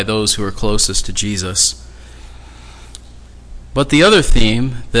those who are closest to Jesus. But the other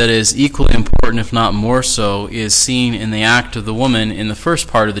theme that is equally important, if not more so, is seen in the act of the woman in the first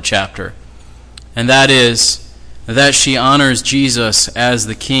part of the chapter. And that is that she honors Jesus as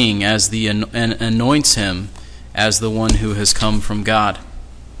the king, and anoints him as the one who has come from God.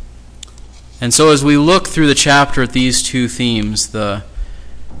 And so as we look through the chapter at these two themes, the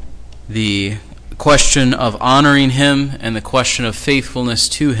question of honoring him and the question of faithfulness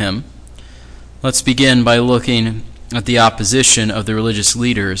to him, let's begin by looking at the opposition of the religious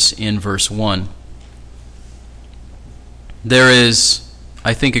leaders in verse 1. There is,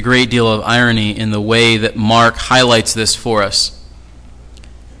 I think, a great deal of irony in the way that Mark highlights this for us.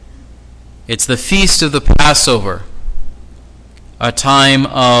 It's the feast of the Passover, a time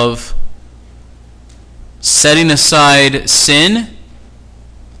of setting aside sin,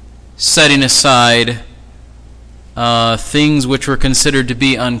 setting aside things which were considered to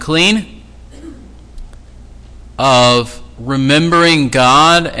be unclean, of remembering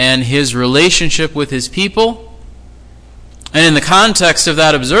God and his relationship with his people. And in the context of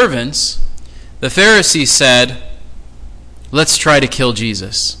that observance, the Pharisees said, let's try to kill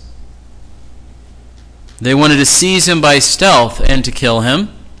Jesus. They wanted to seize him by stealth and to kill him,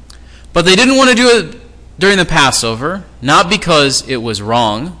 but they didn't want to do it during the Passover, not because it was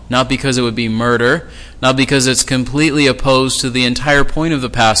wrong, not because it would be murder, not because it's completely opposed to the entire point of the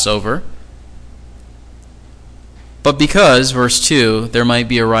Passover, but because, verse 2, there might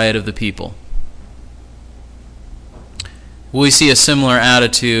be a riot of the people. We see a similar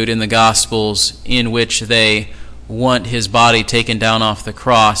attitude in the Gospels in which they want his body taken down off the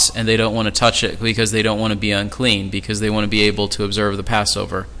cross and they don't want to touch it because they don't want to be unclean, because they want to be able to observe the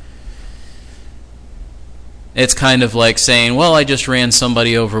Passover. It's kind of like saying, well, I just ran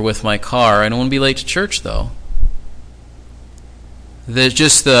somebody over with my car. I don't want to be late to church, though. There's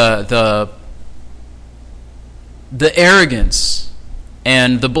just the arrogance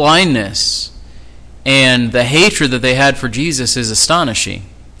and the blindness and the hatred that they had for Jesus is astonishing,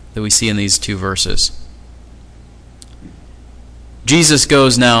 that we see in these two verses. Jesus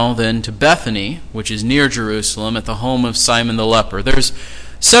goes now then to Bethany, which is near Jerusalem, at the home of Simon the leper. There's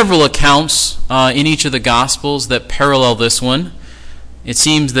several accounts in each of the Gospels that parallel this one. It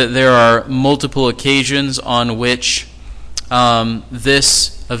seems that there are multiple occasions on which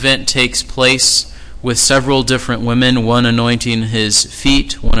this event takes place, with several different women, one anointing his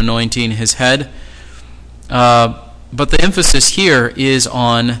feet, one anointing his head. But the emphasis here is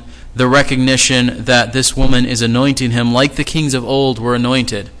on the recognition that this woman is anointing him like the kings of old were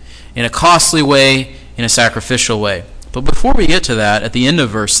anointed, in a costly way, in a sacrificial way. But before we get to that, at the end of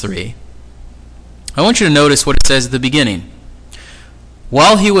verse 3, I want you to notice what it says at the beginning.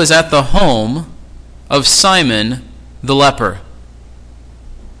 While he was at the home of Simon the leper.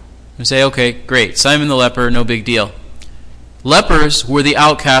 You say, okay, great, Simon the leper, no big deal. Lepers were the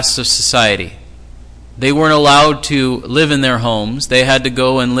outcasts of society. They weren't allowed to live in their homes. They had to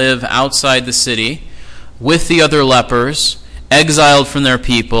go and live outside the city with the other lepers, exiled from their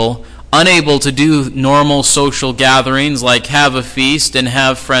people, unable to do normal social gatherings like have a feast and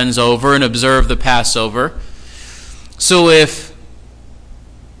have friends over and observe the Passover. So if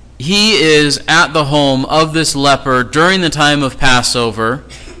he is at the home of this leper during the time of Passover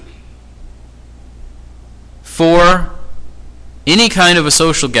for any kind of a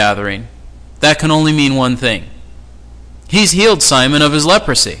social gathering, that can only mean one thing. He's healed Simon of his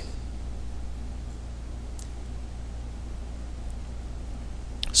leprosy.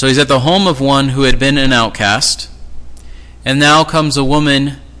 So he's at the home of one who had been an outcast, and now comes a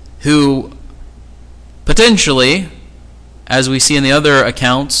woman who potentially, as we see in the other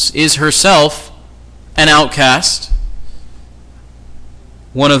accounts, is herself an outcast.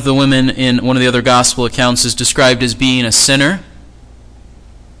 One of the women in one of the other gospel accounts is described as being a sinner.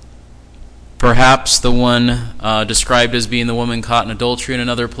 Perhaps the one described as being the woman caught in adultery in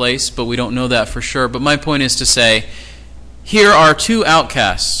another place, but we don't know that for sure. But my point is to say, here are two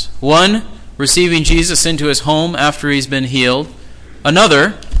outcasts. One, receiving Jesus into his home after he's been healed.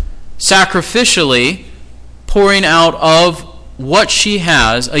 Another, sacrificially pouring out of what she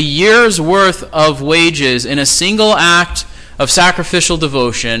has, a year's worth of wages in a single act of sacrificial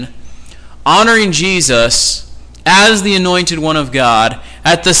devotion, honoring Jesus as the anointed one of God,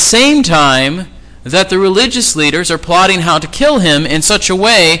 at the same time that the religious leaders are plotting how to kill him in such a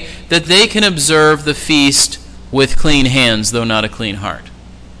way that they can observe the feast with clean hands, though not a clean heart.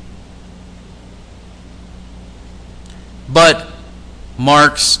 But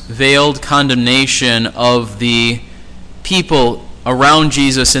Mark's veiled condemnation of the people around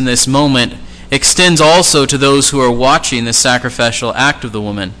Jesus in this moment extends also to those who are watching the sacrificial act of the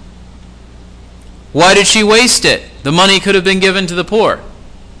woman. Why did she waste it? The money could have been given to the poor.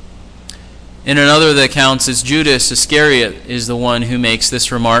 In another of the accounts, it's Judas Iscariot is the one who makes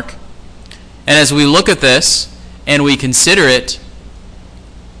this remark. And as we look at this and we consider it,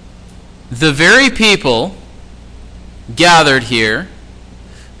 the very people gathered here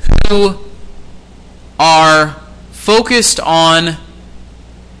who are focused on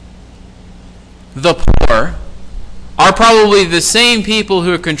the poor are probably the same people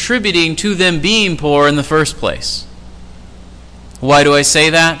who are contributing to them being poor in the first place. Why do I say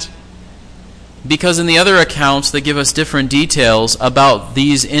that? Because in the other accounts that give us different details about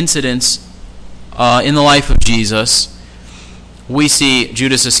these incidents in the life of Jesus, we see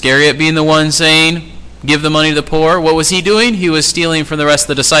Judas Iscariot being the one saying, give the money to the poor. What was he doing? He was stealing from the rest of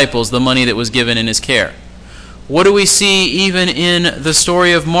the disciples the money that was given in his care. What do we see even in the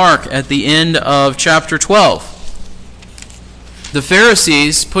story of Mark at the end of chapter 12? The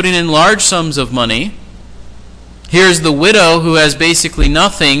Pharisees putting in large sums of money. Here's the widow who has basically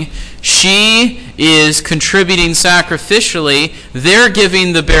nothing. She is contributing sacrificially. They're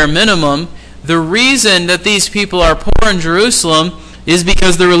giving the bare minimum. The reason that these people are poor in Jerusalem is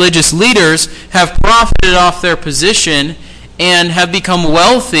because the religious leaders have profited off their position and have become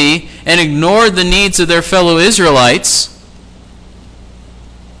wealthy and ignored the needs of their fellow Israelites.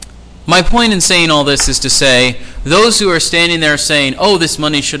 My point in saying all this is to say, those who are standing there saying, oh, this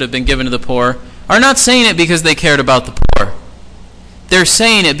money should have been given to the poor, are not saying it because they cared about the poor. They're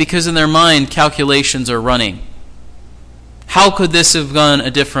saying it because in their mind calculations are running. How could this have gone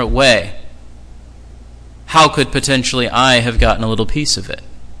a different way? How could potentially I have gotten a little piece of it?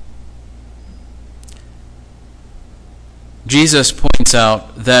 Jesus points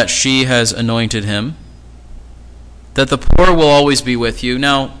out that she has anointed him, that the poor will always be with you.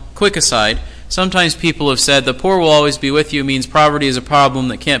 Now, quick aside, sometimes people have said the poor will always be with you means poverty is a problem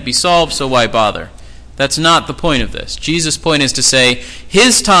that can't be solved, so why bother? That's not the point of this. Jesus' point is to say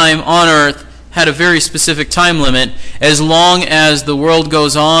his time on earth had a very specific time limit. As long as the world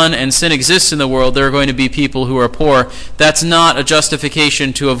goes on and sin exists in the world, there are going to be people who are poor. That's not a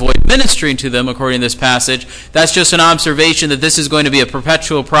justification to avoid ministering to them, according to this passage. That's just an observation that this is going to be a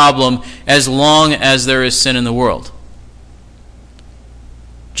perpetual problem as long as there is sin in the world.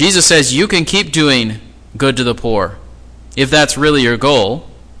 Jesus says you can keep doing good to the poor, if that's really your goal.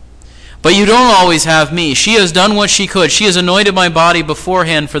 But you don't always have me. She has done what she could. She has anointed my body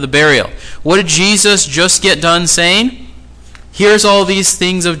beforehand for the burial. What did Jesus just get done saying? Here's all these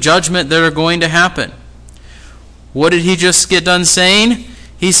things of judgment that are going to happen. What did he just get done saying?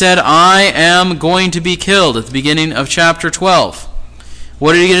 He said, I am going to be killed at the beginning of chapter 12.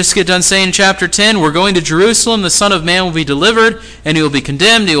 What did he just get done saying in chapter 10? We're going to Jerusalem. The Son of Man will be delivered, and he will be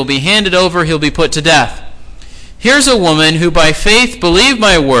condemned. He will be handed over. He'll be put to death. Here's a woman who by faith believed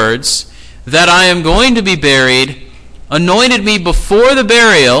my words, that I am going to be buried, anointed me before the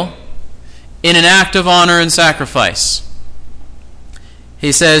burial in an act of honor and sacrifice.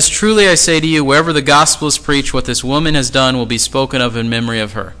 He says, truly I say to you, wherever the gospel is preached, what this woman has done will be spoken of in memory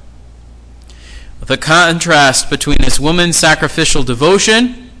of her. The contrast between this woman's sacrificial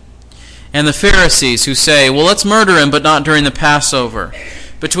devotion and the Pharisees who say, well, let's murder him, but not during the Passover.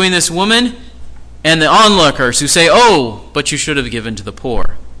 Between this woman and the onlookers who say, oh, but you should have given to the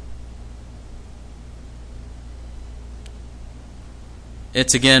poor.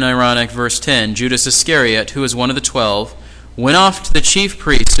 It's again ironic, verse 10. Judas Iscariot, who was one of the 12, went off to the chief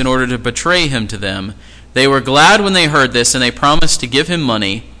priests in order to betray him to them. They were glad when they heard this, and they promised to give him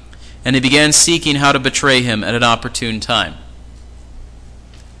money, and they began seeking how to betray him at an opportune time.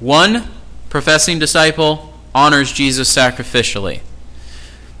 One professing disciple honors Jesus sacrificially.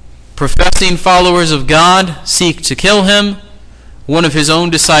 Professing followers of God seek to kill him. One of his own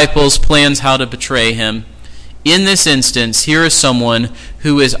disciples plans how to betray him. In this instance, here is someone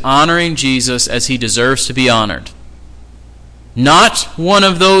who is honoring Jesus as he deserves to be honored. Not one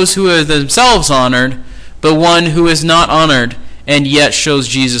of those who are themselves honored, but one who is not honored and yet shows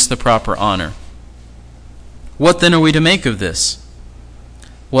Jesus the proper honor. What then are we to make of this?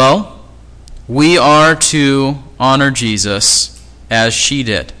 Well, we are to honor Jesus as she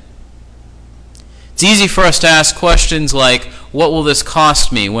did. It's easy for us to ask questions like, what will this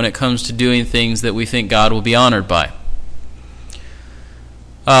cost me when it comes to doing things that we think God will be honored by?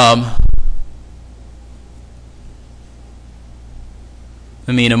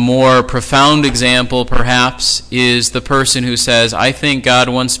 A more profound example, perhaps, is the person who says, I think God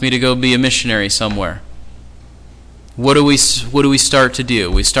wants me to go be a missionary somewhere. What do we start to do?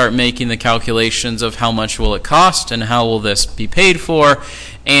 We start making the calculations of how much will it cost and how will this be paid for,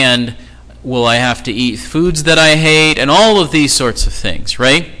 and Will I have to eat foods that I hate? And all of these sorts of things,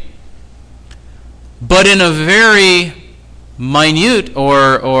 right? But in a very minute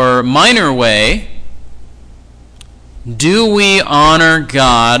or minor way, do we honor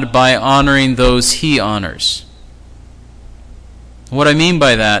God by honoring those He honors? What I mean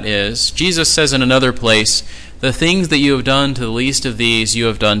by that is, Jesus says in another place, the things that you have done to the least of these, you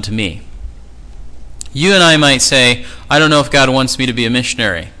have done to me. You and I might say, I don't know if God wants me to be a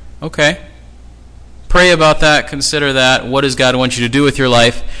missionary. Okay. Pray about that, consider that. What does God want you to do with your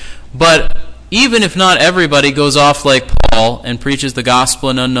life? But even if not everybody goes off like Paul and preaches the gospel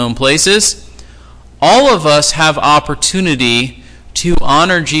in unknown places, all of us have opportunity to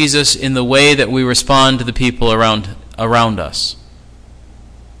honor Jesus in the way that we respond to the people around us.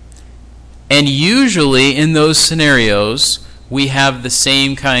 And usually in those scenarios, we have the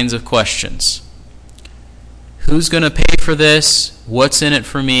same kinds of questions. Who's going to pay for this? What's in it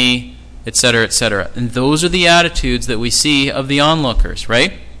for me? Etc., etc. And those are the attitudes that we see of the onlookers,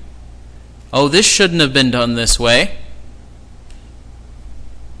 right? Oh, this shouldn't have been done this way.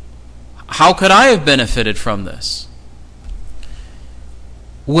 How could I have benefited from this?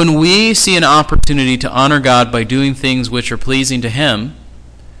 When we see an opportunity to honor God by doing things which are pleasing to Him,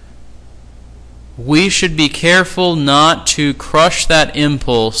 we should be careful not to crush that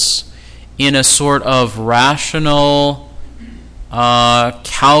impulse in a sort of rational,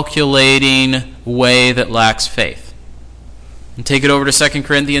 calculating way that lacks faith. And take it over to 2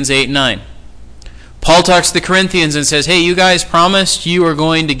 Corinthians 8 and 9. Paul talks to the Corinthians and says, hey, you guys promised you are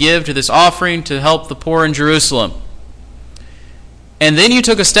going to give to this offering to help the poor in Jerusalem. And then you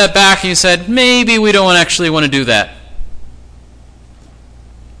took a step back and you said, maybe we don't actually want to do that.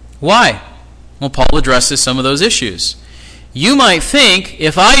 Why? Well, Paul addresses some of those issues. You might think,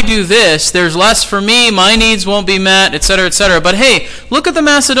 if I do this, there's less for me, my needs won't be met, etc., etc. But hey, look at the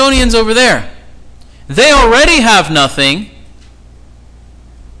Macedonians over there. They already have nothing,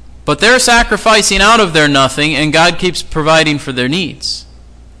 but they're sacrificing out of their nothing, and God keeps providing for their needs.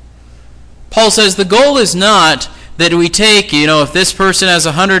 Paul says the goal is not that we take, if this person has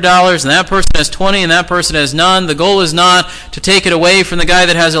 $100 and that person has 20 and that person has none, the goal is not to take it away from the guy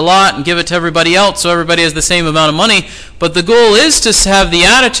that has a lot and give it to everybody else so everybody has the same amount of money. But the goal is to have the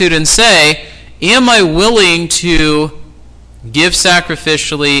attitude and say, am I willing to give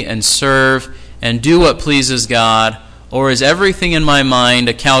sacrificially and serve and do what pleases God? Or is everything in my mind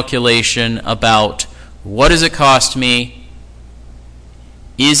a calculation about what does it cost me?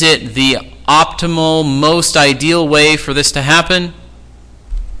 Is it the optimal, most ideal way for this to happen?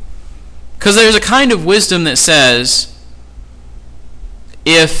 Because there's a kind of wisdom that says,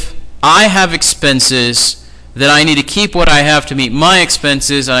 if I have expenses, then I need to keep what I have to meet my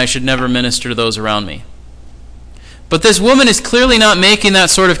expenses, and I should never minister to those around me. But this woman is clearly not making that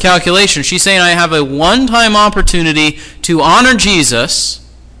sort of calculation. She's saying, I have a one-time opportunity to honor Jesus,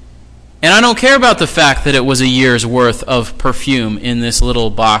 and I don't care about the fact that it was a year's worth of perfume in this little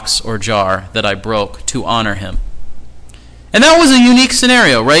box or jar that I broke to honor Him. And that was a unique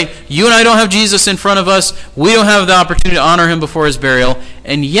scenario, right? You and I don't have Jesus in front of us. We don't have the opportunity to honor Him before His burial.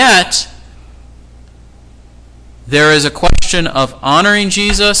 And yet, there is a question of honoring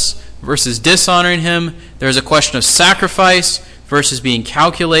Jesus versus dishonoring Him. There is a question of sacrifice versus being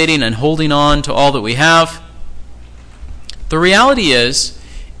calculating and holding on to all that we have. The reality is,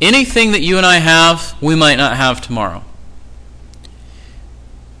 anything that you and I have, we might not have tomorrow.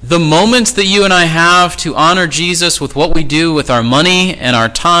 The moments that you and I have to honor Jesus with what we do with our money and our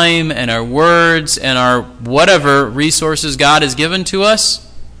time and our words and our whatever resources God has given to us,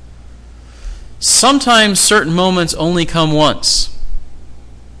 sometimes certain moments only come once.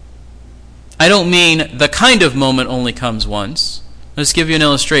 I don't mean the kind of moment only comes once. Let's give you an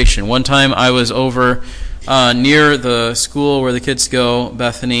illustration. One time I was over near the school where the kids go,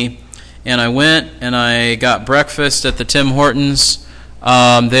 Bethany, and I went and I got breakfast at the Tim Hortons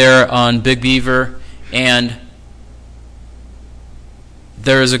there on Big Beaver, and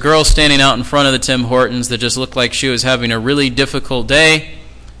there was a girl standing out in front of the Tim Hortons that just looked like she was having a really difficult day,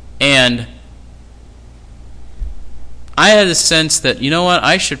 and I had a sense that, you know what,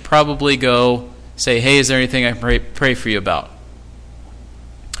 I should probably go say, hey, is there anything I can pray for you about?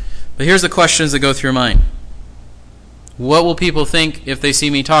 But here's the questions that go through your mind. What will people think if they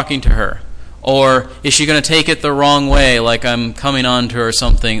see me talking to her? Or is she going to take it the wrong way, like I'm coming on to her or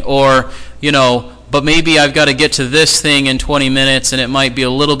something? Or, but maybe I've got to get to this thing in 20 minutes and it might be a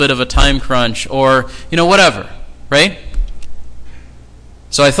little bit of a time crunch, or, whatever, right?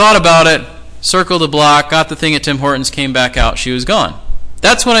 So I thought about it, circled the block, got the thing at Tim Hortons, came back out, she was gone.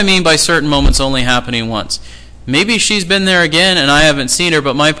 That's what I mean by certain moments only happening once. Maybe she's been there again and I haven't seen her,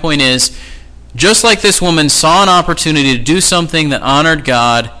 but my point is, just like this woman saw an opportunity to do something that honored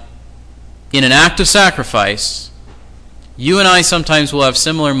God in an act of sacrifice, you and I sometimes will have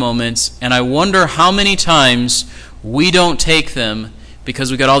similar moments, and I wonder how many times we don't take them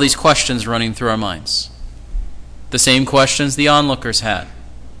because we got all these questions running through our minds. The same questions the onlookers had,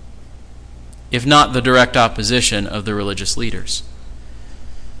 if not the direct opposition of the religious leaders.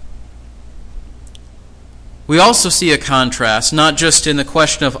 We also see a contrast, not just in the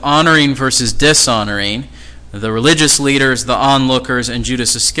question of honoring versus dishonoring, the religious leaders, the onlookers, and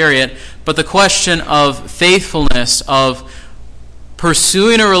Judas Iscariot, but the question of faithfulness, of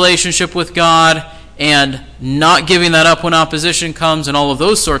pursuing a relationship with God and not giving that up when opposition comes, and all of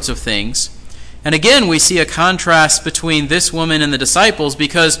those sorts of things. And again, we see a contrast between this woman and the disciples,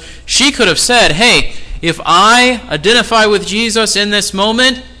 because she could have said, hey, if I identify with Jesus in this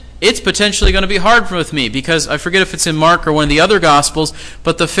moment, it's potentially going to be hard with me, because I forget if it's in Mark or one of the other Gospels,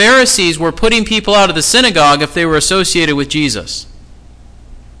 but the Pharisees were putting people out of the synagogue if they were associated with Jesus.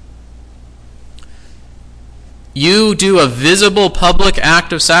 You do a visible public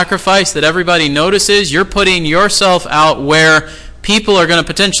act of sacrifice that everybody notices, you're putting yourself out where people are going to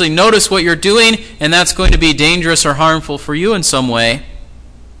potentially notice what you're doing, and that's going to be dangerous or harmful for you in some way.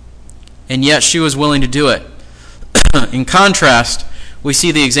 And yet she was willing to do it. In contrast, we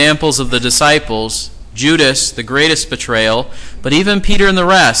see the examples of the disciples, Judas, the greatest betrayal, but even Peter and the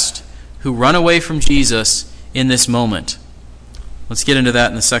rest, who run away from Jesus in this moment. Let's get into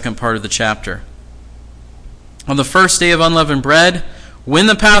that in the second part of the chapter. On the first day of unleavened bread, when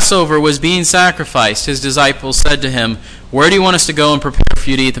the Passover was being sacrificed, his disciples said to him, "Where do you want us to go and prepare for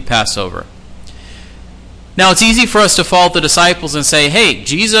you to eat the Passover?" Now, it's easy for us to fault the disciples and say, hey,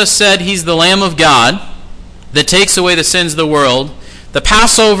 Jesus said he's the Lamb of God that takes away the sins of the world. The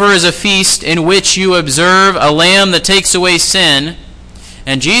Passover is a feast in which you observe a lamb that takes away sin.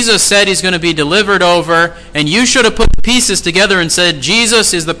 And Jesus said he's going to be delivered over. And you should have put the pieces together and said,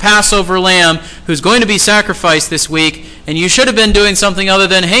 Jesus is the Passover lamb who's going to be sacrificed this week. And you should have been doing something other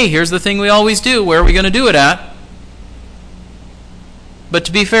than, hey, here's the thing we always do. Where are we going to do it at? But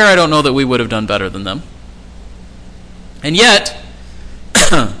to be fair, I don't know that we would have done better than them. And yet,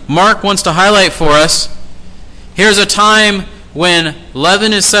 Mark wants to highlight for us, here's a time when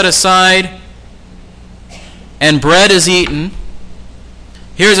leaven is set aside and bread is eaten.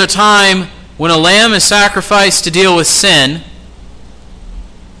 Here's a time when a lamb is sacrificed to deal with sin.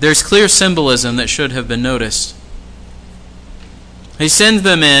 There's clear symbolism that should have been noticed. He sends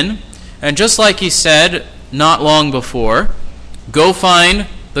them in, and just like he said not long before, go find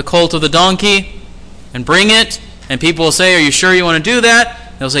the colt of the donkey and bring it. And people will say, are you sure you want to do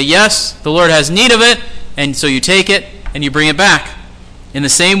that? They'll say, yes, the Lord has need of it. And so you take it and you bring it back. In the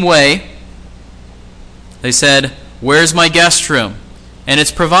same way, they said, where's my guest room? And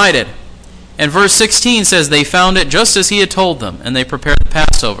it's provided. And verse 16 says they found it just as he had told them, and they prepared the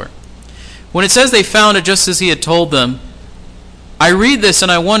Passover. When it says they found it just as he had told them, I read this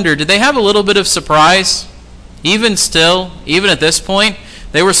and I wonder, did they have a little bit of surprise? Even still, even at this point,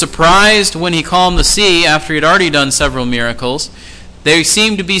 they were surprised when he calmed the sea after he had already done several miracles. They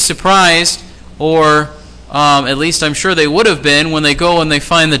seemed to be surprised, or at least I'm sure they would have been, when they go and they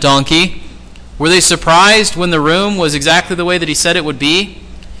find the donkey. Were they surprised when the room was exactly the way that he said it would be?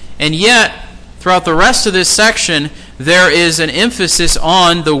 And yet, throughout the rest of this section, there is an emphasis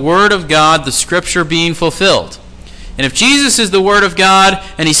on the Word of God, the Scripture being fulfilled. And if Jesus is the Word of God,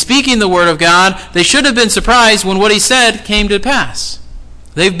 and he's speaking the Word of God, they should have been surprised when what he said came to pass.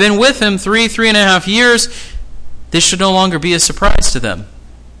 They've been with him 3.5 years. This should no longer be a surprise to them.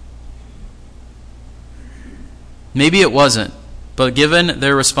 Maybe it wasn't, but given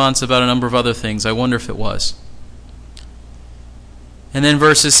their response about a number of other things, I wonder if it was. And then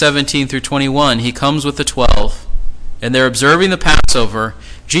verses 17 through 21, he comes with the 12, and they're observing the Passover.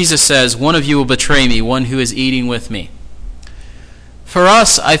 Jesus says, one of you will betray me, one who is eating with me. For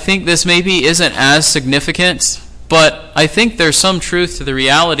us, I think this maybe isn't as significant, but I think there's some truth to the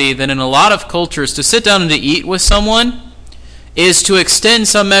reality that in a lot of cultures, to sit down and to eat with someone is to extend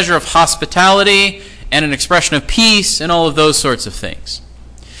some measure of hospitality and an expression of peace and all of those sorts of things.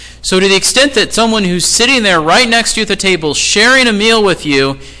 So to the extent that someone who's sitting there right next to you at the table sharing a meal with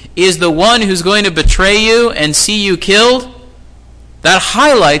you is the one who's going to betray you and see you killed, that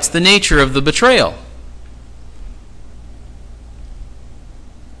highlights the nature of the betrayal.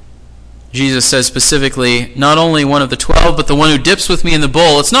 Jesus says specifically, not only one of the 12, but the one who dips with me in the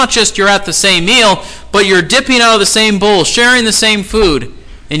bowl. It's not just you're at the same meal, but you're dipping out of the same bowl, sharing the same food,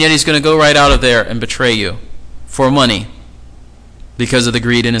 and yet he's going to go right out of there and betray you for money because of the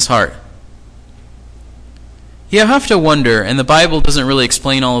greed in his heart. You have to wonder, and the Bible doesn't really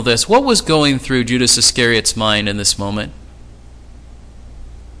explain all of this, what was going through Judas Iscariot's mind in this moment?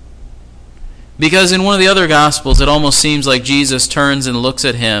 Because in one of the other Gospels, it almost seems like Jesus turns and looks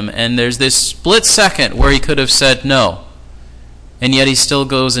at him, and there's this split second where he could have said no, and yet he still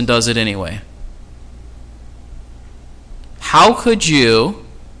goes and does it anyway. How could you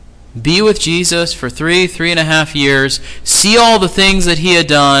be with Jesus for 3.5 years, see all the things that he had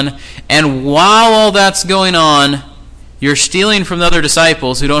done, and while all that's going on, you're stealing from the other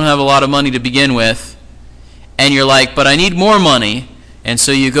disciples who don't have a lot of money to begin with, and you're like, but I need more money, and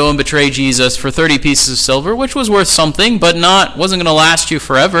so you go and betray Jesus for 30 pieces of silver, which was worth something, but wasn't going to last you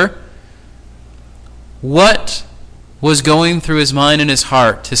forever. What was going through his mind and his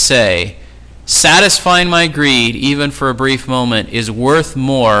heart to say, satisfying my greed, even for a brief moment, is worth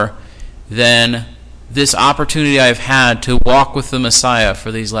more than this opportunity I've had to walk with the Messiah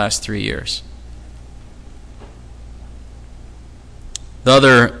for these last 3 years? The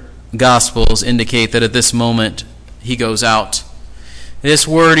other Gospels indicate that at this moment he goes out. This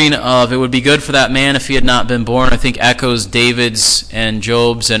wording of, it would be good for that man if he had not been born, I think echoes David's and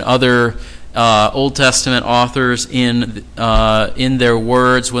Job's and other Old Testament authors in their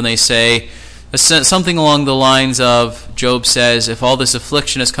words when they say something along the lines of, Job says, if all this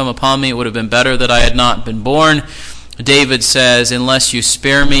affliction has come upon me, it would have been better that I had not been born. David says, unless you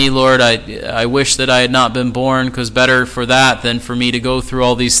spare me, Lord, I wish that I had not been born, because better for that than for me to go through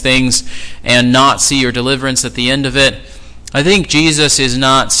all these things and not see your deliverance at the end of it. I think Jesus is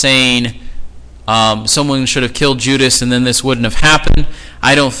not saying someone should have killed Judas and then this wouldn't have happened.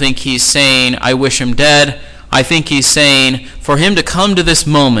 I don't think he's saying, I wish him dead. I think he's saying, for him to come to this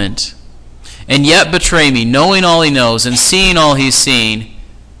moment and yet betray me, knowing all he knows and seeing all he's seen,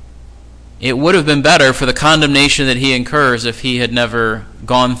 it would have been better for the condemnation that he incurs if he had never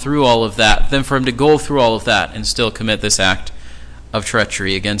gone through all of that than for him to go through all of that and still commit this act of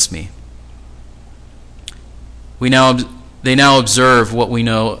treachery against me. They now observe what we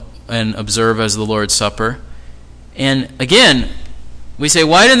know and observe as the Lord's Supper. And again, we say,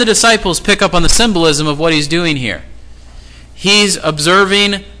 why didn't the disciples pick up on the symbolism of what he's doing here? He's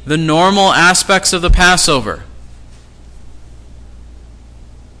observing the normal aspects of the Passover.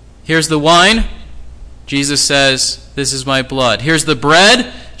 Here's the wine. Jesus says, this is my blood. Here's the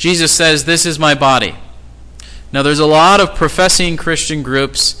bread. Jesus says, this is my body. Now, there's a lot of professing Christian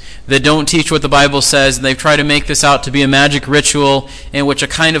groups that don't teach what the Bible says, and they've tried to make this out to be a magic ritual in which a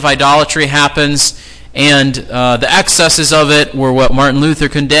kind of idolatry happens, and the excesses of it were what Martin Luther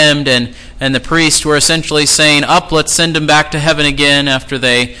condemned, and the priests were essentially saying, let's send him back to heaven again, after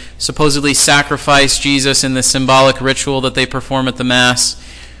they supposedly sacrifice Jesus in the symbolic ritual that they perform at the Mass.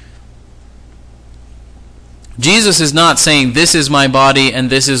 Jesus is not saying, this is my body and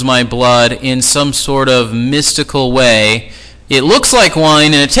this is my blood in some sort of mystical way. It looks like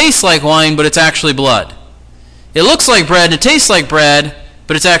wine and it tastes like wine, but it's actually blood. It looks like bread and it tastes like bread,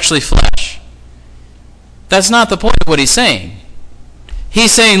 but it's actually flesh. That's not the point of what he's saying.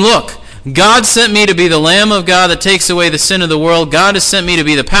 He's saying, look, God sent me to be the Lamb of God that takes away the sin of the world. God has sent me to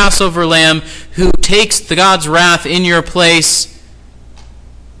be the Passover Lamb who takes God's wrath in your place.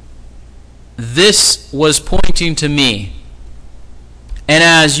 This was pointing to me. And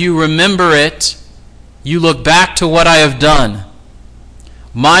as you remember it, you look back to what I have done.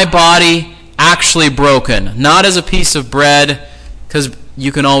 My body actually broken. Not as a piece of bread, because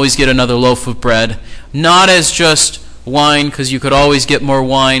you can always get another loaf of bread. Not as just wine, because you could always get more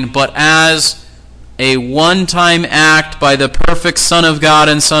wine. But as a one-time act by the perfect Son of God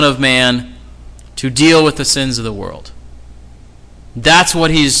and Son of Man to deal with the sins of the world. That's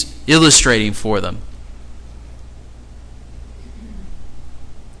what he's illustrating for them.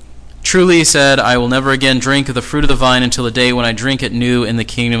 Truly, he said, I will never again drink of the fruit of the vine until the day when I drink it new in the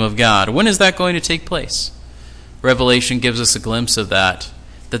kingdom of God. When is that going to take place? Revelation gives us a glimpse of that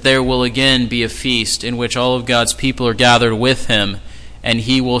there will again be a feast in which all of God's people are gathered with him, and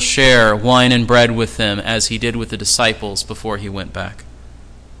he will share wine and bread with them as he did with the disciples before he went back.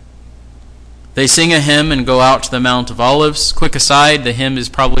 They sing a hymn and go out to the Mount of Olives. Quick aside, the hymn is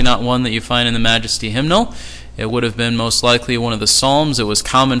probably not one that you find in the Majesty hymnal. It would have been most likely one of the Psalms. It was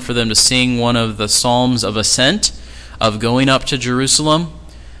common for them to sing one of the Psalms of Ascent, of going up to Jerusalem.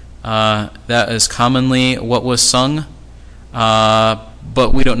 That is commonly what was sung,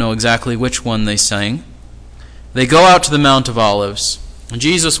 but we don't know exactly which one they sang. They go out to the Mount of Olives, and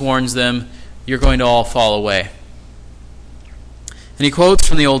Jesus warns them, you're going to all fall away. And he quotes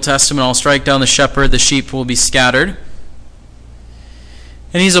from the Old Testament, I'll strike down the shepherd, the sheep will be scattered.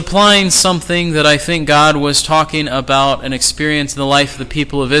 And he's applying something that I think God was talking about, an experience in the life of the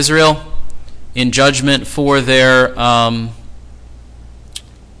people of Israel. in judgment for their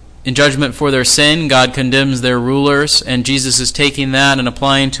sin. God condemns their rulers, and Jesus is taking that and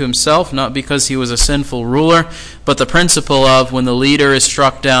applying to himself, not because he was a sinful ruler, but the principle of when the leader is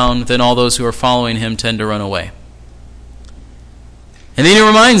struck down, then all those who are following him tend to run away. And then he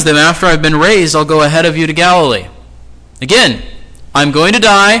reminds them, after I've been raised, I'll go ahead of you to Galilee. Again, I'm going to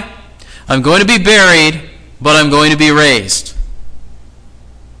die, I'm going to be buried, but I'm going to be raised.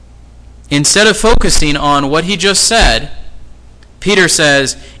 Instead of focusing on what he just said, Peter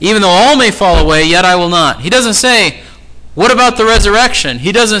says, even though all may fall away, yet I will not. He doesn't say, what about the resurrection?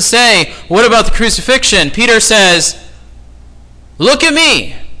 He doesn't say, what about the crucifixion? Peter says, look at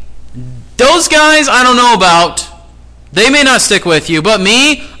me. Those guys I don't know about. They may not stick with you, but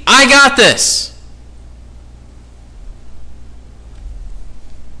me, I got this.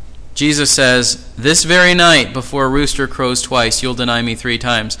 Jesus says, this very night before a rooster crows twice, you'll deny me 3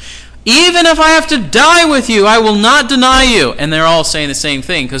 times. Even if I have to die with you, I will not deny you. And they're all saying the same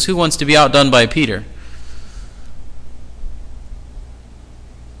thing, because who wants to be outdone by Peter?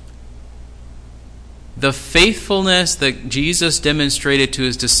 The faithfulness that Jesus demonstrated to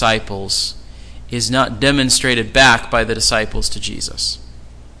his disciples is not demonstrated back by the disciples to Jesus.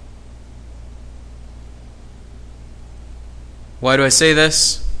 Why do I say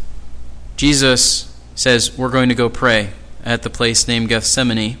this? Jesus says, we're going to go pray at the place named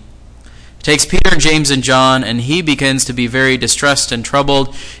Gethsemane. He takes Peter, James, and John, and he begins to be very distressed and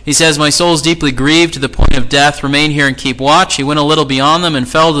troubled. He says, my soul is deeply grieved to the point of death. Remain here and keep watch. He went a little beyond them and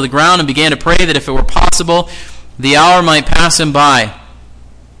fell to the ground and began to pray that if it were possible, the hour might pass him by.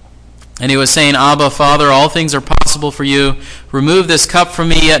 And he was saying, Abba, Father, all things are possible for you. Remove this cup from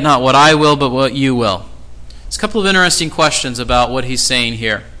me, yet not what I will, but what you will. There's a couple of interesting questions about what he's saying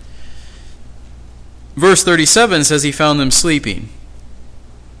here. Verse 37 says he found them sleeping.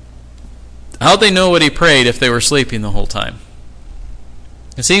 How'd they know what he prayed if they were sleeping the whole time?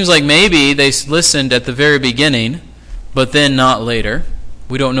 It seems like maybe they listened at the very beginning, but then not later.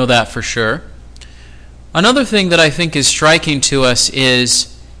 We don't know that for sure. Another thing that I think is striking to us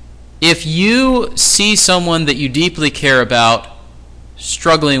is if you see someone that you deeply care about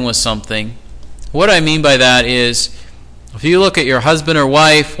struggling with something, what I mean by that is if you look at your husband or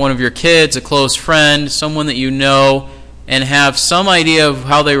wife, one of your kids, a close friend, someone that you know, and have some idea of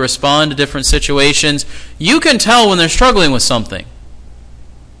how they respond to different situations, you can tell when they're struggling with something.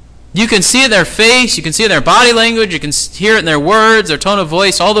 You can see it in their face, you can see it in their body language, you can hear it in their words, their tone of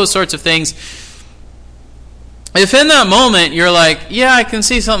voice, all those sorts of things. If in that moment you're like, yeah, I can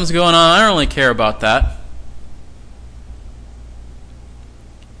see something's going on, I don't really care about that,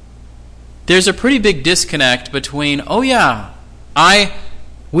 there's a pretty big disconnect between, oh yeah,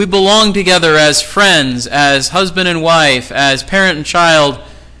 we belong together as friends, as husband and wife, as parent and child,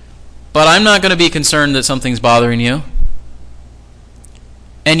 but I'm not going to be concerned that something's bothering you.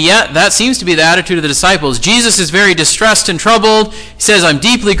 And yet, that seems to be the attitude of the disciples. Jesus is very distressed and troubled. He says, I'm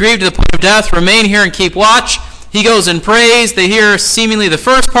deeply grieved to the point of death. Remain here and keep watch. He goes and prays. They hear seemingly the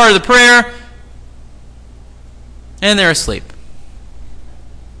first part of the prayer, and they're asleep.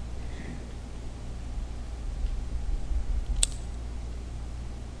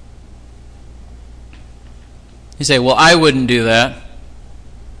 You say, well, I wouldn't do that.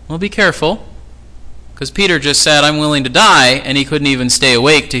 Well, be careful. Because Peter just said, I'm willing to die, and he couldn't even stay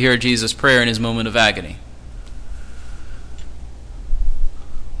awake to hear Jesus' prayer in his moment of agony.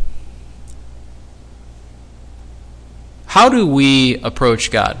 How do we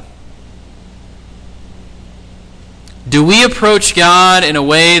approach God? Do we approach God in a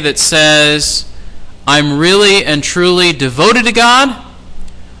way that says, I'm really and truly devoted to God?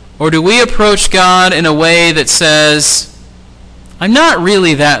 Or do we approach God in a way that says, I'm not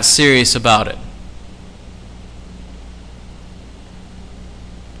really that serious about it?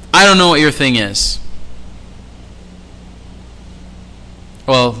 I don't know what your thing is.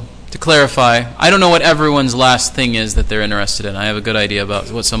 Well, to clarify, I don't know what everyone's last thing is that they're interested in. I have a good idea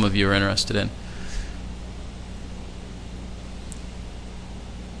about what some of you are interested in.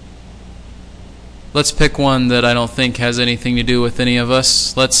 Let's pick one that I don't think has anything to do with any of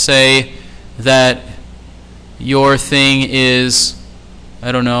us. Let's say that your thing is,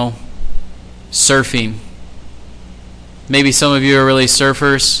 I don't know, surfing. Maybe some of you are really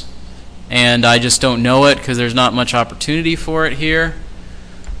surfers, and I just don't know it because there's not much opportunity for it here.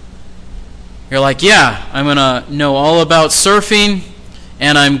 You're like, yeah, I'm going to know all about surfing,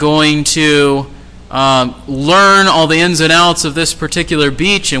 and I'm going to learn all the ins and outs of this particular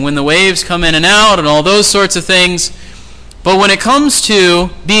beach and when the waves come in and out and all those sorts of things. But when it comes to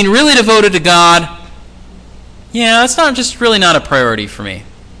being really devoted to God, yeah, that's not just really not a priority for me.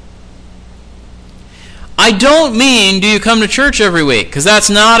 I don't mean, do you come to church every week? Because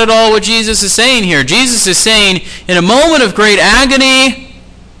that's not at all what Jesus is saying here. Jesus is saying, in a moment of great agony,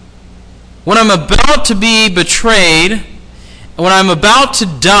 when I'm about to be betrayed, when I'm about to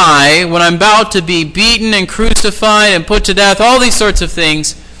die, when I'm about to be beaten and crucified and put to death, all these sorts of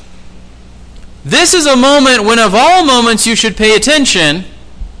things, this is a moment when of all moments you should pay attention.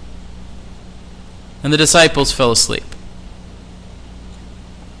 And the disciples fell asleep.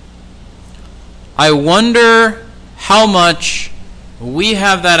 I wonder how much we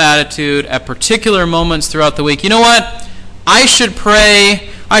have that attitude at particular moments throughout the week. You know what? I should pray.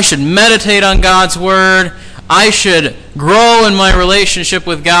 I should meditate on God's Word. I should grow in my relationship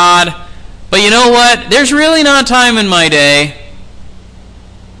with God. But you know what? There's really not time in my day.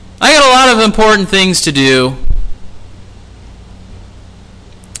 I got a lot of important things to do.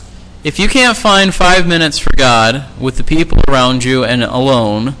 If you can't find 5 minutes for God with the people around you and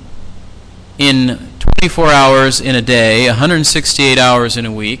alone in 24 hours in a day, 168 hours in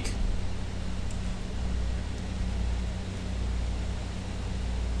a week,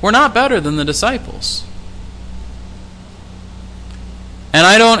 we're not better than the disciples. And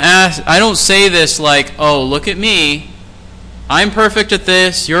I don't say this like, oh, look at me. I'm perfect at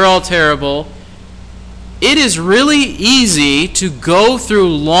this. You're all terrible. It is really easy to go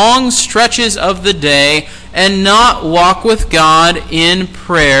through long stretches of the day and not walk with God in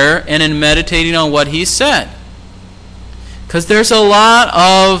prayer and in meditating on what He said. Because there's a lot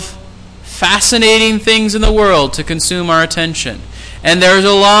of fascinating things in the world to consume our attention. And there's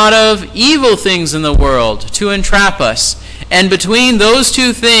a lot of evil things in the world to entrap us. And between those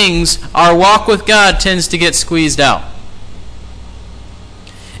two things, our walk with God tends to get squeezed out.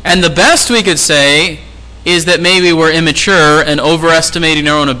 And the best we could say is that maybe we're immature and overestimating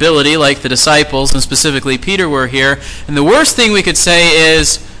our own ability, like the disciples, and specifically Peter were here. And the worst thing we could say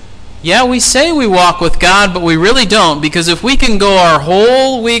is, yeah, we say we walk with God, but we really don't, because if we can go our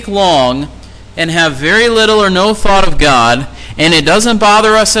whole week long and have very little or no thought of God, and it doesn't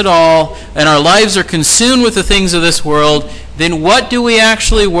bother us at all, and our lives are consumed with the things of this world, then what do we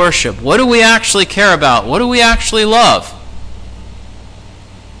actually worship? What do we actually care about? What do we actually love?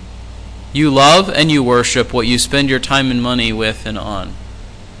 You love and you worship what you spend your time and money with and on.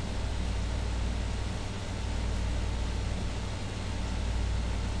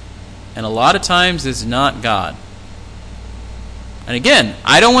 And a lot of times it's not God. And again,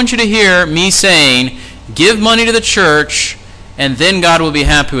 I don't want you to hear me saying, give money to the church and then God will be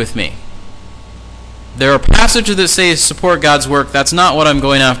happy with me. There are passages that say support God's work. That's not what I'm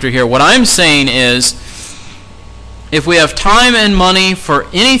going after here. What I'm saying is, if we have time and money for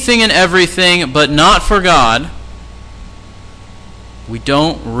anything and everything but not for God, we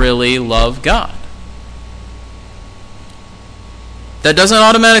don't really love God. That doesn't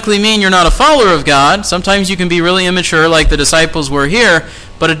automatically mean you're not a follower of God. Sometimes you can be really immature like the disciples were here,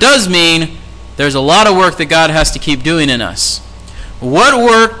 but it does mean there's a lot of work that God has to keep doing in us. What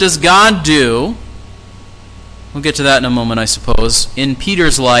work does God do? We'll get to that in a moment, I suppose, in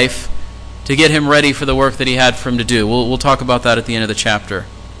Peter's life, to get him ready for the work that he had for him to do. We'll talk about that at the end of the chapter.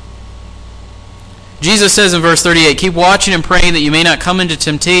 Jesus says in verse 38, keep watching and praying that you may not come into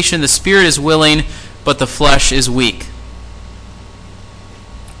temptation. The spirit is willing, but the flesh is weak.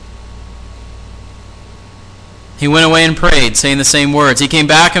 He went away and prayed, saying the same words. He came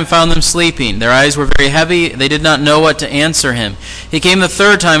back and found them sleeping. Their eyes were very heavy. They did not know what to answer him. He came the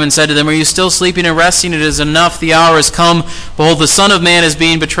third time and said to them, are you still sleeping and resting? It is enough. The hour is come. Behold, the Son of Man is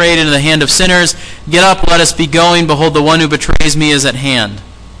being betrayed into the hand of sinners. Get up, let us be going. Behold, the one who betrays me is at hand.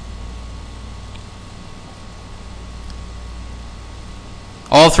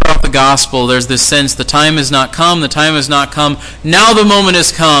 All throughout the gospel, there's this sense the time has not come, the time has not come. Now the moment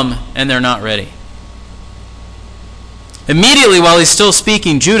has come, and they're not ready. Immediately while he's still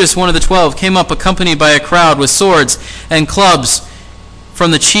speaking, Judas, one of the 12, came up accompanied by a crowd with swords and clubs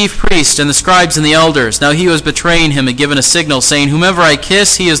from the chief priest and the scribes and the elders. Now he who was betraying him had given a signal, saying, whomever I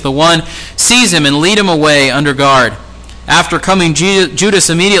kiss, he is the one. Seize him and lead him away under guard. After coming, Judas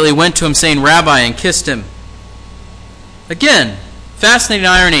immediately went to him, saying, Rabbi, and kissed him. Again, fascinating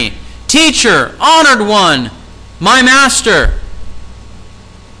irony. Teacher, honored one, my master.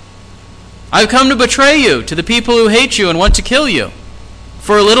 I've come to betray you to the people who hate you and want to kill you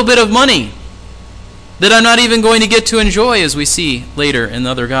for a little bit of money that I'm not even going to get to enjoy, as we see later in the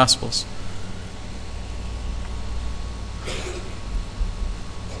other Gospels.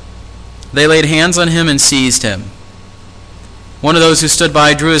 They laid hands on him and seized him. One of those who stood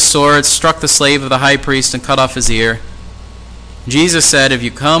by drew his sword, struck the slave of the high priest, and cut off his ear. Jesus said, if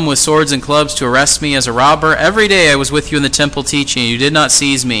you come with swords and clubs to arrest me as a robber, every day I was with you in the temple teaching, and you did not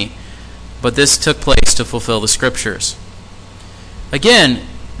seize me. but this took place to fulfill the Scriptures. Again,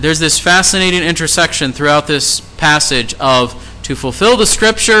 there's this fascinating intersection throughout this passage of to fulfill the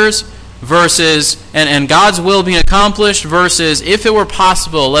Scriptures versus, and God's will being accomplished versus, if it were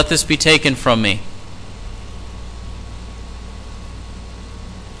possible, let this be taken from me.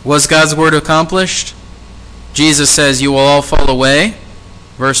 Was God's word accomplished? Jesus says, you will all fall away.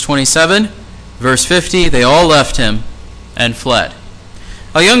 Verse 27. Verse 50, they all left him and fled.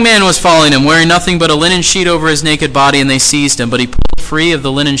 A young man was following him, wearing nothing but a linen sheet over his naked body, and they seized him. But he pulled free of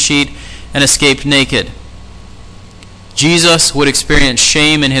the linen sheet and escaped naked. Jesus would experience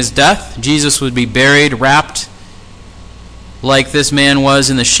shame in his death. Jesus would be buried, wrapped like this man was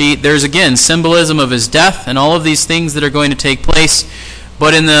in the sheet. There's again symbolism of his death and all of these things that are going to take place.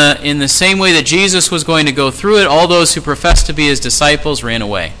 But in the same way that Jesus was going to go through it, all those who professed to be his disciples ran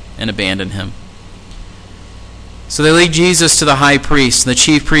away and abandoned him. So they lead Jesus to the high priest. The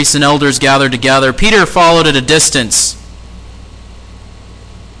chief priests and elders gathered together. Peter followed at a distance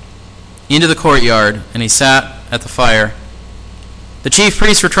into the courtyard, and he sat at the fire. The chief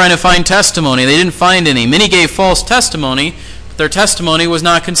priests were trying to find testimony. They didn't find any. Many gave false testimony, but their testimony was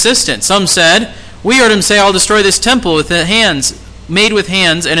not consistent. Some said, we heard him say, I'll destroy this temple with the hands made with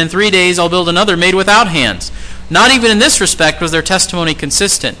hands, and in 3 days I'll build another made without hands. Not even in this respect was their testimony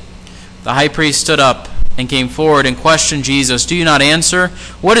consistent. The high priest stood up and came forward and questioned Jesus. Do you not answer?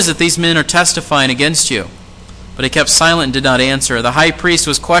 What is it these men are testifying against you? But he kept silent and did not answer. The high priest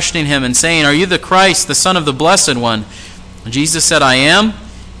was questioning him and saying, are you the Christ, the Son of the Blessed One? And Jesus said, I am,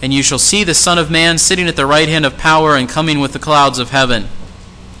 and you shall see the Son of Man sitting at the right hand of power and coming with the clouds of heaven.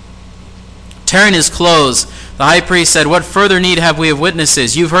 Tearing his clothes, the high priest said, what further need have we of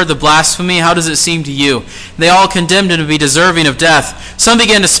witnesses? You've heard the blasphemy. How does it seem to you? They all condemned him to be deserving of death. Some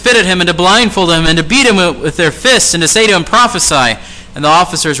began to spit at him and to blindfold him and to beat him with their fists and to say to him, prophesy. And the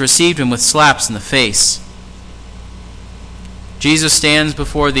officers received him with slaps in the face. Jesus stands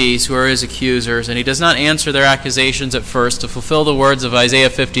before these who are his accusers, and he does not answer their accusations at first to fulfill the words of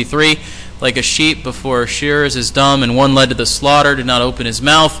Isaiah 53, like a sheep before shearers is dumb, and one led to the slaughter did not open his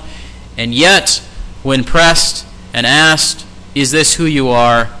mouth. And yet, when pressed and asked, is this who you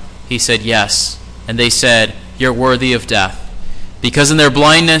are? He said, yes. And they said, you're worthy of death. Because in their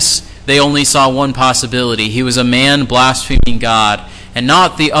blindness, they only saw one possibility. He was a man blaspheming God, and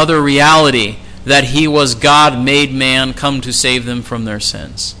not the other reality that he was God made man come to save them from their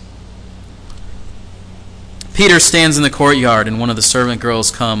sins. Peter stands in the courtyard, and one of the servant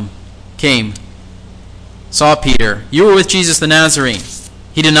girls came, saw Peter. You were with Jesus the Nazarene.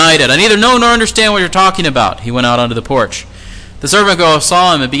 He denied it. I neither know nor understand what you're talking about. He went out onto the porch. The servant girl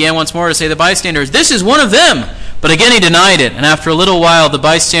saw him and began once more to say to the bystanders, this is one of them. But again he denied it. And after a little while the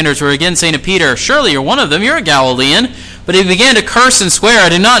bystanders were again saying to Peter, surely you're one of them. You're a Galilean. But he began to curse and swear, I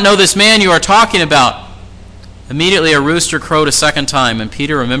do not know this man you are talking about. Immediately a rooster crowed a second time, and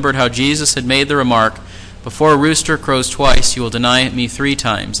Peter remembered how Jesus had made the remark, before a rooster crows twice, you will deny me 3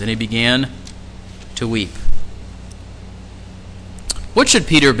 times. And he began to weep. What should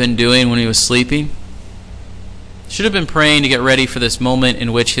Peter have been doing when he was sleeping? He should have been praying to get ready for this moment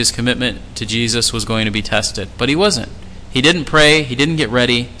in which his commitment to Jesus was going to be tested. But he wasn't. He didn't pray, he didn't get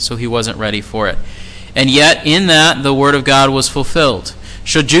ready, so he wasn't ready for it. And yet, in that, the word of God was fulfilled.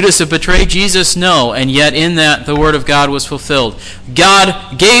 Should Judas have betrayed Jesus? No. And yet, in that, the word of God was fulfilled.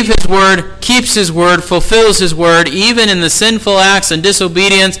 God gave his word, keeps his word, fulfills his word, even in the sinful acts and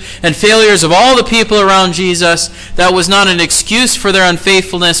disobedience and failures of all the people around Jesus. That was not an excuse for their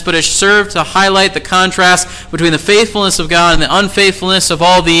unfaithfulness, but it served to highlight the contrast between the faithfulness of God and the unfaithfulness of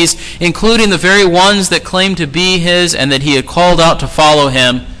all these, including the very ones that claimed to be his and that he had called out to follow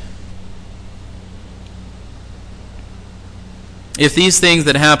him. If these things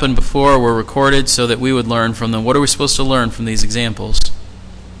that happened before were recorded so that we would learn from them, what are we supposed to learn from these examples?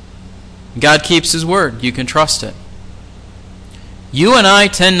 God keeps his word. You can trust it. You and I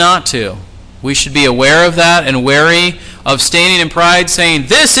tend not to. We should be aware of that and wary of standing in pride saying,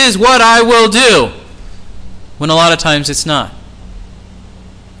 this is what I will do, when a lot of times it's not.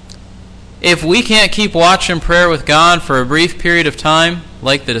 If we can't keep watch and prayer with God for a brief period of time,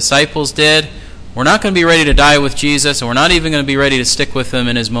 like the disciples did, we're not going to be ready to die with Jesus, and we're not even going to be ready to stick with him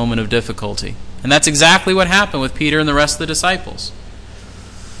in his moment of difficulty. And that's exactly what happened with Peter and the rest of the disciples.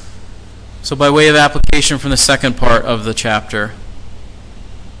 So by way of application from the second part of the chapter,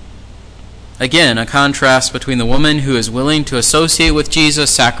 again, a contrast between the woman who is willing to associate with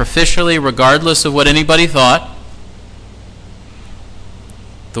Jesus sacrificially, regardless of what anybody thought.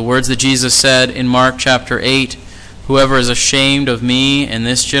 The words that Jesus said in Mark chapter 8, whoever is ashamed of me in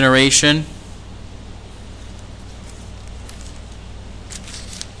this generation,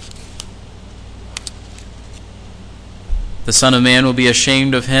 The Son of Man will be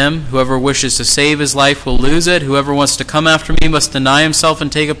ashamed of him. Whoever wishes to save his life will lose it. Whoever wants to come after me must deny himself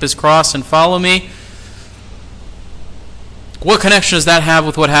and take up his cross and follow me. What connection does that have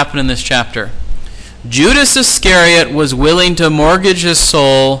with what happened in this chapter? Judas Iscariot was willing to mortgage his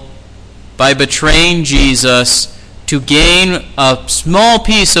soul by betraying Jesus to gain a small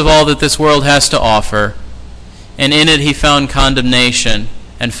piece of all that this world has to offer, and in it he found condemnation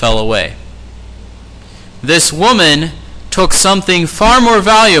and fell away. This woman took something far more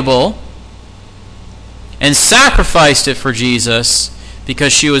valuable and sacrificed it for Jesus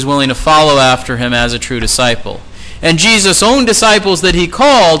because she was willing to follow after him as a true disciple. And Jesus' own disciples that he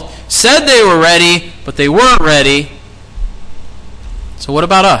called said they were ready, but they weren't ready. So what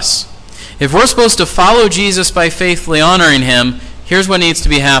about us? If we're supposed to follow Jesus by faithfully honoring him, here's what needs to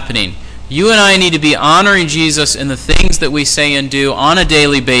be happening. You and I need to be honoring Jesus in the things that we say and do on a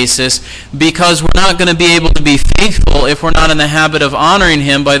daily basis, because we're not going to be able to be faithful if we're not in the habit of honoring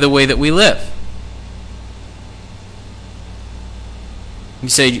him by the way that we live. You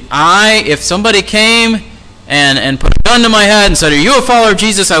say, if somebody came and put a gun to my head and said, "Are you a follower of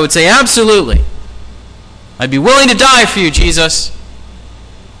Jesus?" I would say, absolutely. I'd be willing to die for you, Jesus.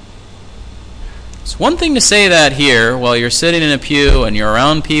 It's one thing to say that here while you're sitting in a pew and you're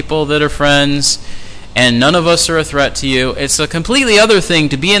around people that are friends and none of us are a threat to you. It's a completely other thing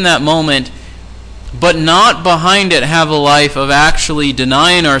to be in that moment, but not behind it have a life of actually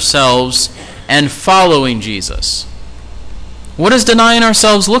denying ourselves and following Jesus. What does denying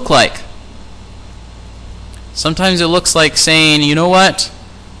ourselves look like? Sometimes it looks like saying, you know what?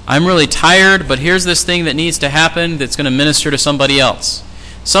 I'm really tired, but here's this thing that needs to happen that's going to minister to somebody else.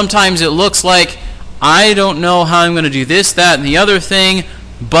 Sometimes it looks like, I don't know how I'm going to do this, that, and the other thing,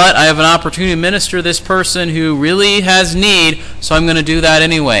 but I have an opportunity to minister to this person who really has need, so I'm going to do that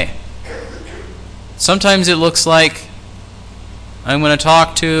anyway. Sometimes it looks like I'm going to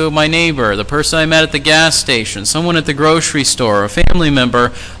talk to my neighbor, the person I met at the gas station, someone at the grocery store, a family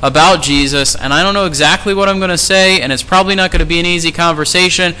member, about Jesus, and I don't know exactly what I'm going to say, and it's probably not going to be an easy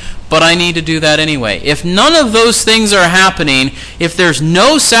conversation, but I need to do that anyway. If none of those things are happening, if there's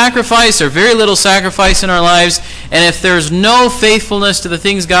no sacrifice or very little sacrifice in our lives, and if there's no faithfulness to the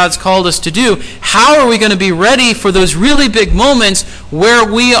things God's called us to do, how are we going to be ready for those really big moments where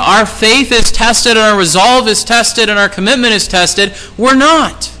our faith is tested and our resolve is tested and our commitment is tested? We're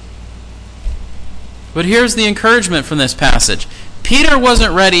not. But here's the encouragement from this passage. Peter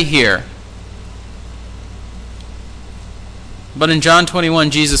wasn't ready here. But in John 21,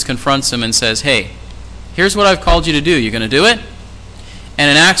 Jesus confronts him and says, hey, here's what I've called you to do. You going to do it?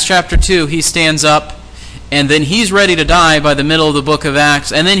 And in Acts chapter 2, he stands up, and then he's ready to die by the middle of the book of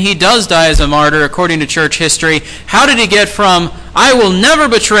Acts. And then he does die as a martyr according to church history. How did he get from, I will never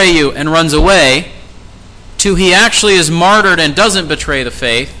betray you, and runs away, to he actually is martyred and doesn't betray the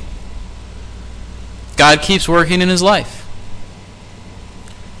faith? God keeps working in his life.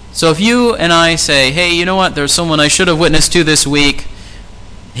 So if you and I say, hey, you know what, there's someone I should have witnessed to this week.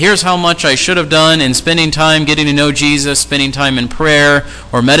 Here's how much I should have done in spending time getting to know Jesus, spending time in prayer,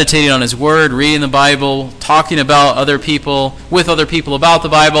 or meditating on his word, reading the Bible, talking about other people, with other people about the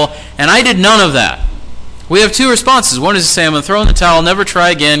Bible, and I did none of that. We have two responses. One is to say, I'm going to throw in the towel, never try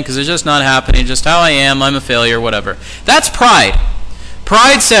again, because it's just not happening, just how I am, I'm a failure, whatever. That's pride.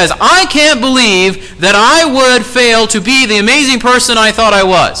 Pride says, I can't believe that I would fail to be the amazing person I thought I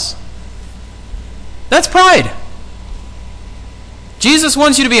was. That's pride. Jesus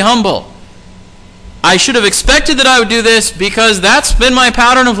wants you to be humble. I should have expected that I would do this because that's been my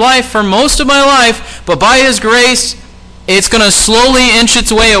pattern of life for most of my life, but by his grace, it's going to slowly inch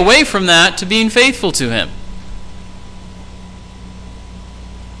its way away from that to being faithful to him.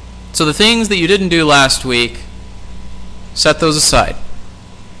 So the things that you didn't do last week, set those aside.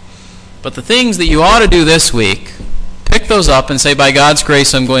 But the things that you ought to do this week, pick those up and say, by God's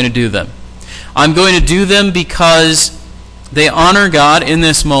grace, I'm going to do them. I'm going to do them because they honor God in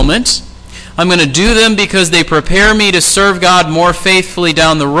this moment. I'm going to do them because they prepare me to serve God more faithfully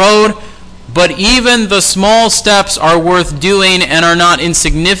down the road. But even the small steps are worth doing and are not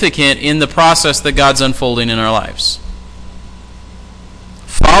insignificant in the process that God's unfolding in our lives.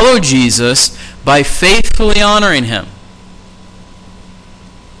 Follow Jesus by faithfully honoring him.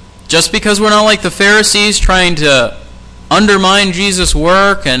 Just because we're not like the Pharisees trying to undermine Jesus'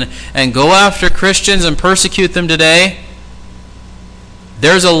 work and go after Christians and persecute them today,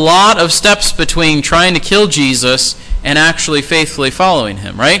 there's a lot of steps between trying to kill Jesus and actually faithfully following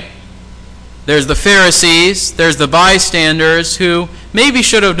him, right? There's the Pharisees, there's the bystanders who maybe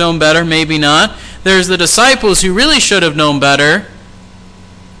should have known better, maybe not. There's the disciples who really should have known better.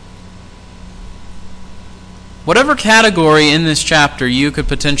 whatever category in this chapter you could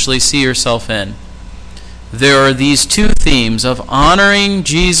potentially see yourself in, there are these two themes of honoring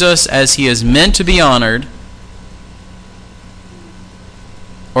Jesus as he is meant to be honored,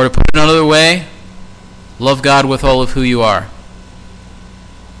 or to put it another way, love God with all of who you are.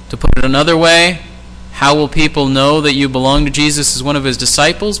 To put it another way, how will people know that you belong to Jesus as one of his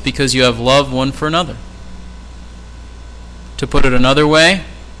disciples? Because you have love one for another. To put it another way,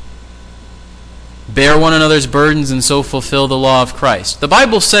 bear one another's burdens and so fulfill the law of Christ. The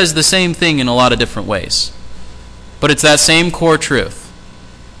Bible says the same thing in a lot of different ways, but it's that same core truth.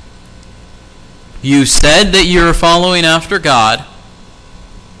 You said that you're following after God.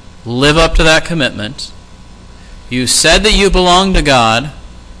 Live up to that commitment. You said that you belong to God,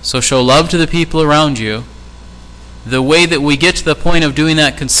 so show love to the people around you. The way that we get to the point of doing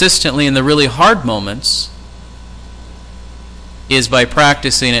that consistently in the really hard moments is by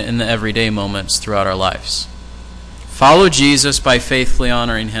practicing it in the everyday moments throughout our lives. Follow Jesus by faithfully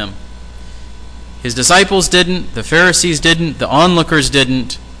honoring him. His disciples didn't, the Pharisees didn't, the onlookers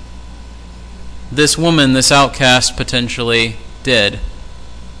didn't. This woman, this outcast, potentially did.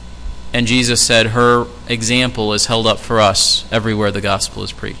 And Jesus said her example is held up for us everywhere the gospel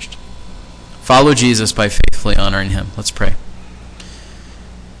is preached. Follow Jesus by faithfully honoring him. Let's pray.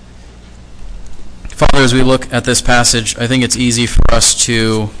 Father, as we look at this passage, I think it's easy for us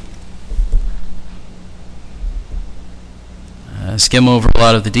to skim over a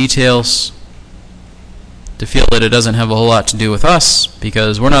lot of the details, to feel that it doesn't have a whole lot to do with us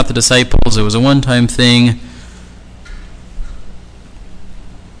because we're not the disciples. It was a one-time thing.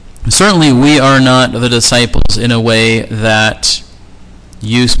 Certainly we are not the disciples in a way that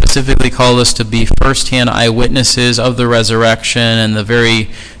you specifically call us to be first-hand eyewitnesses of the resurrection and the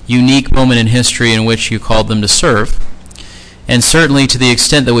very unique moment in history in which you called them to serve. And certainly to the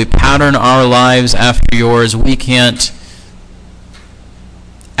extent that we pattern our lives after yours, we can't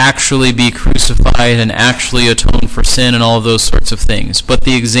actually be crucified and actually atone for sin and all of those sorts of things. But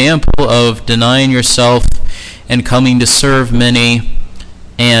the example of denying yourself and coming to serve many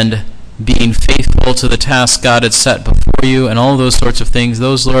and being faithful to the task God had set before you and all those sorts of things,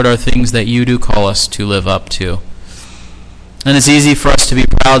 those, Lord, are things that you do call us to live up to. And it's easy for us to be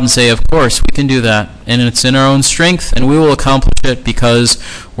proud and say, of course, we can do that. And it's in our own strength, and we will accomplish it because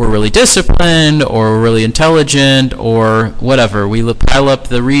we're really disciplined, or we're really intelligent, or whatever. We pile up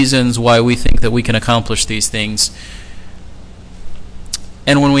the reasons why we think that we can accomplish these things.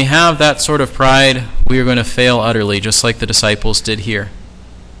 And when we have that sort of pride, we are going to fail utterly, just like the disciples did here.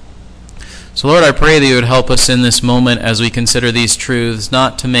 So, Lord, I pray that you would help us in this moment as we consider these truths,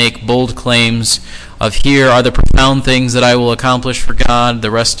 not to make bold claims of here are the profound things that I will accomplish for God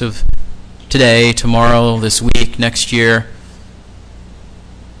the rest of today, tomorrow, this week, next year,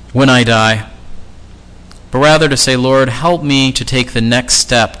 when I die. But rather to say, Lord, help me to take the next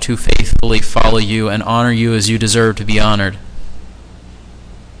step to faithfully follow you and honor you as you deserve to be honored.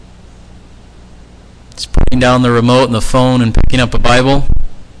 It's putting down the remote and the phone and picking up a Bible.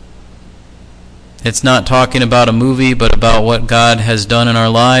 It's not talking about a movie, but about what God has done in our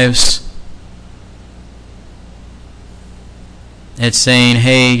lives. It's saying,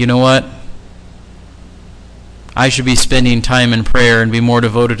 hey, you know what? I should be spending time in prayer and be more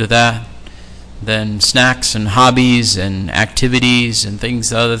devoted to that than snacks and hobbies and activities and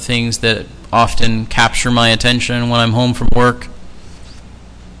other things that often capture my attention when I'm home from work.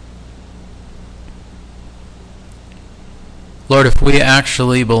 Lord, if we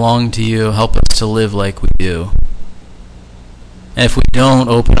actually belong to you, help us to live like we do. And if we don't,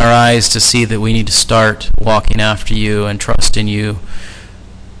 open our eyes to see that we need to start walking after you and trust in you.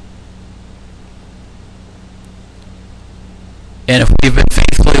 And if we've been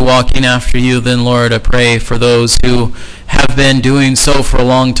faithfully walking after you, then, Lord, I pray for those who have been doing so for a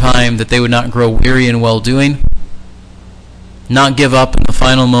long time, that they would not grow weary in well-doing, not give up in the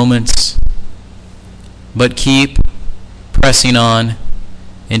final moments, but keep pressing on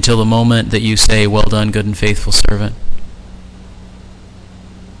until the moment that you say, well done, good and faithful servant.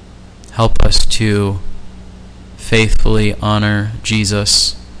 Help us to faithfully honor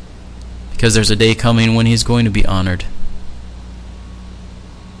Jesus, because there's a day coming when he's going to be honored.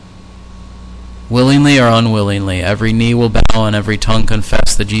 Willingly or unwillingly, every knee will bow and every tongue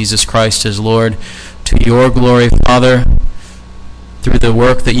confess that Jesus Christ is Lord, to your glory, Father, through the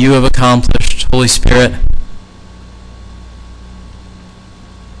work that you have accomplished, Holy Spirit.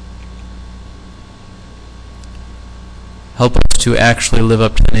 Help us to actually live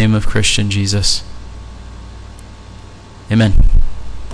up to the name of Christian Jesus. Amen.